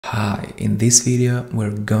Hi, in this video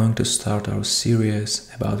we're going to start our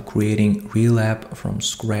series about creating real app from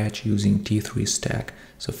scratch using T3 stack.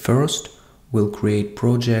 So first we'll create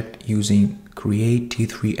project using create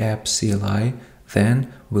t3-app CLI,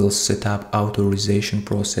 then we'll set up authorization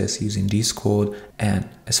process using this code, and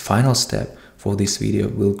as final step for this video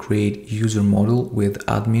we'll create user model with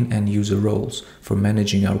admin and user roles for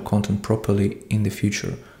managing our content properly in the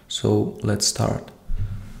future. So let's start.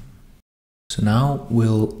 So now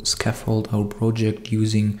we'll scaffold our project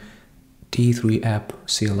using t3-app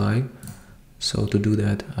CLI. So to do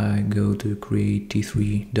that, I go to create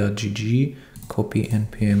t3.gg, copy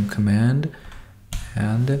npm command,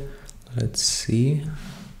 and let's see.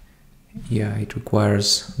 Yeah, it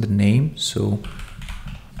requires the name. So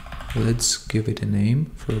let's give it a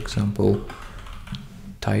name. For example,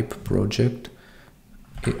 type project,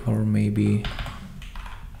 or maybe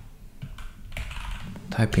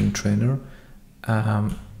typing trainer.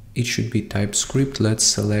 It should be TypeScript. Let's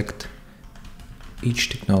select each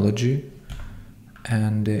technology,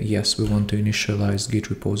 and yes, we want to initialize Git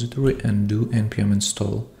repository and do npm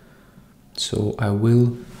install. So I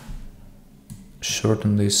will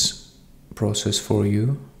shorten this process for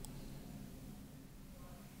you.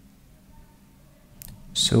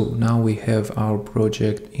 So now we have our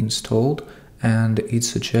project installed, and it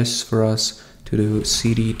suggests for us to do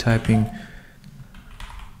cd typing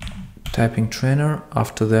trainer.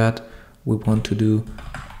 After that we want to do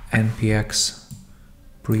npx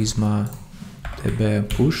prisma db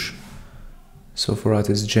push. So for that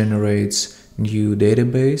it generates new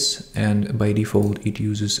database, and by default it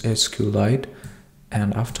uses SQLite.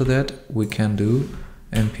 And after that we can do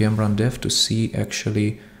npm run dev to see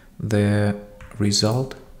actually the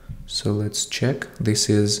result. So let's check. This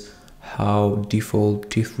is how default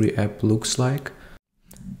T3-app looks like.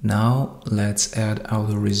 Now let's add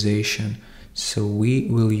authorization. So we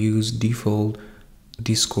will use default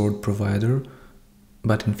Discord provider,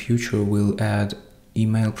 but in future we'll add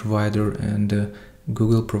email provider and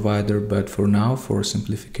Google provider, but for now, for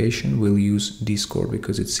simplification, we'll use Discord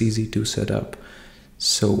because it's easy to set up.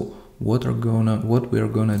 So what we are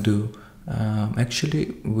gonna do,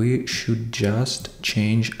 actually we should just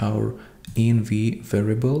change our env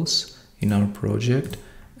variables in our project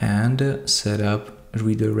and set up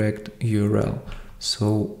redirect URL.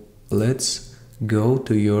 So let's go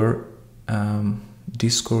to your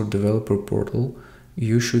Discord developer portal.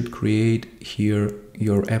 You should create here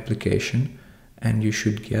your application, and you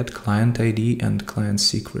should get client ID and client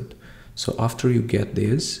secret. So after you get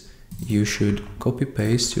this, you should copy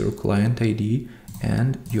paste your client ID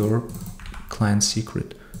and your client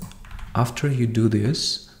secret. After you do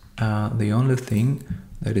this, the only thing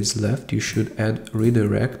that is left, you should add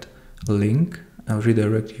redirect link,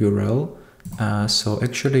 redirect URL. So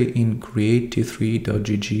actually in create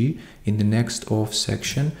t3.gg, in the next.of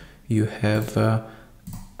section you have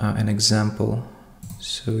an example,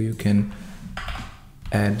 so you can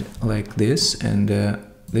add like this, and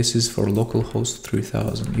this is for localhost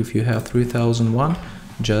 3000. If you have 3001,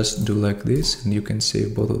 just do like this and you can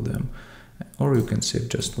save both of them, or you can save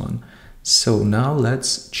just one. So now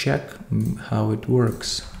let's check how it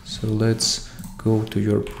works. So let's go to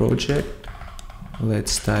your project.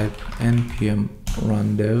 Let's type npm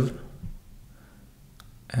run dev,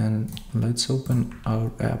 and let's open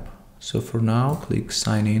our app. So for now, click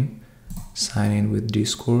sign in with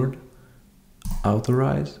Discord,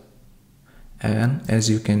 authorize, and as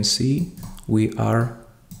you can see, we are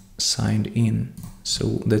signed in.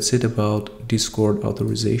 So that's it about Discord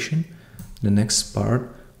authorization. The next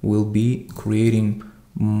part will be creating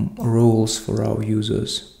roles for our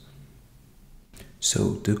users.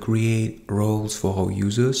 So to create roles for our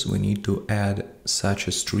users, we need to add such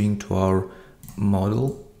a string to our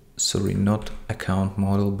model. Sorry, not account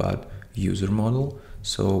model, but user model.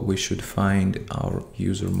 So we should find our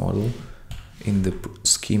user model in the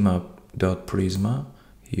schema.prisma.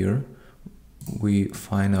 Here we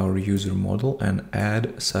find our user model and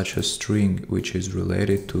add such a string which is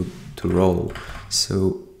related to role.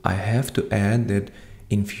 So I have to add that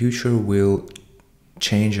in future we'll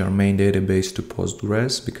change our main database to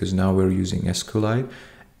Postgres, because now we're using SQLite.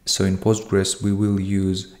 So in Postgres we will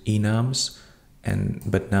use enums,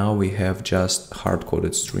 but now we have just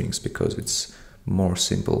hard-coded strings because it's more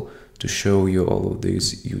simple to show you all of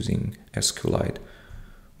these using SQLite,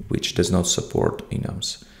 which does not support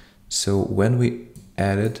enums. So when we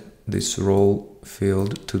added this role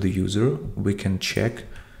field to the user, we can check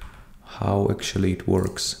how actually it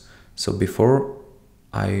works. So before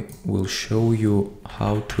I will show you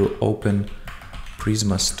how to open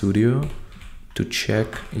Prisma Studio to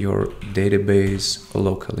check your database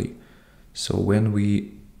locally. So when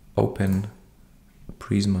we open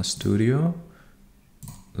Prisma Studio.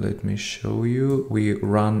 Let me show you. We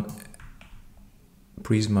run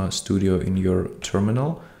Prisma Studio in your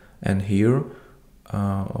terminal, and here,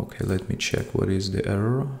 okay, let me check what is the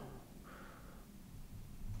error.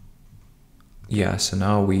 Yeah, so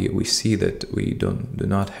now we see that we do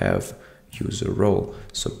not have user role,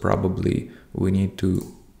 so probably we need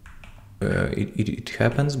to it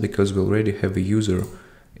happens because we already have a user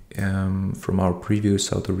from our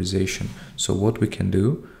previous authorization. So what we can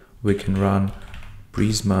do, we can run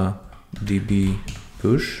Prisma db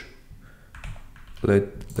push.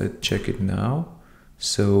 Let's check it now.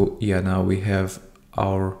 So yeah, now we have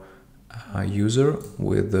our user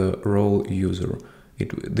with the role user.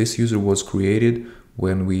 This user was created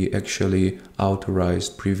when we actually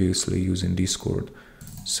authorized previously using Discord.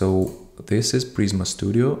 So this is Prisma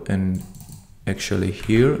Studio, and actually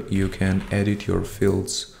here you can edit your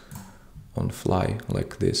fields on fly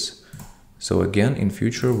like this. So again, in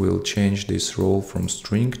future we'll change this role from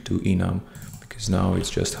string to enum, because now it's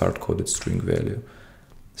just hard-coded string value.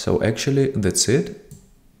 So actually that's it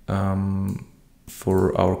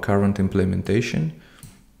for our current implementation.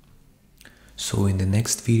 So in the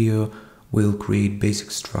next video, we'll create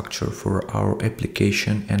basic structure for our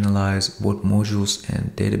application, analyze what modules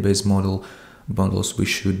and database models we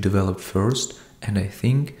should develop first, and I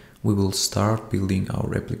think we will start building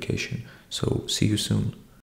our application. So see you soon.